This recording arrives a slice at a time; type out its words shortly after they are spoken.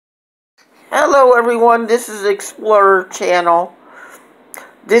Hello everyone, this is Explorer Channel.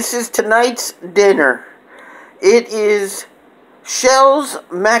 This is tonight's dinner. It is shells,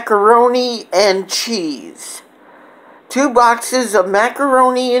 macaroni, and cheese. 2 boxes of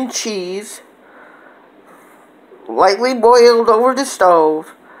macaroni and cheese, lightly boiled over the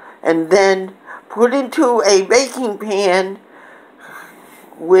stove, and then put into a baking pan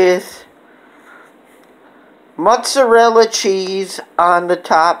with mozzarella cheese on the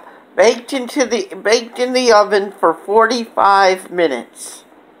top, baked in the oven for 45 minutes.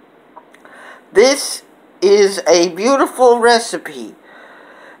 This is a beautiful recipe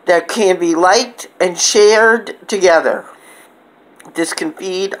that can be liked and shared together. This can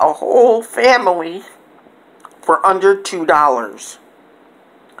feed a whole family for under $2.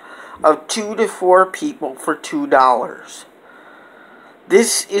 Of 2 to 4 people for $2.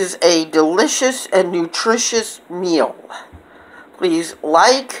 This is a delicious and nutritious meal. Please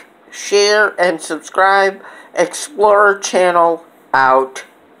like, share, and subscribe. Explorer Channel out.